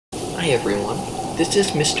Hi everyone, this is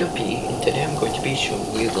Mr. P, and today I'm going to be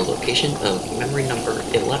showing you the location of memory number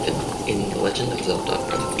 11 in The Legend of Zelda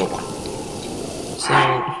Breath of the Wild. So,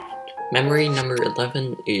 memory number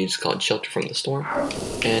 11 is called Shelter from the Storm,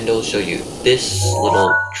 and it'll show you this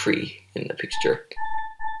little tree in the picture.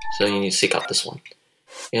 So you need to seek out this one.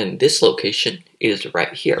 And this location is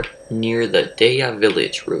right here, near the Deya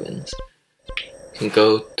Village ruins. You can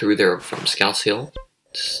go through there from Scouts Hill.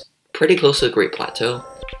 It's pretty close to the Great Plateau.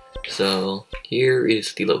 So here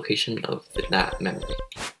is the location of that memory.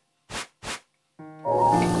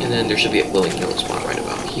 And then there should be a glowing yellow spot right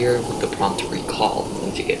about here with the prompt recall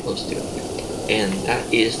once you get close to it. And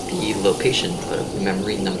that is the location of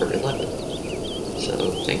memory number 11.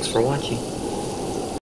 So thanks for watching.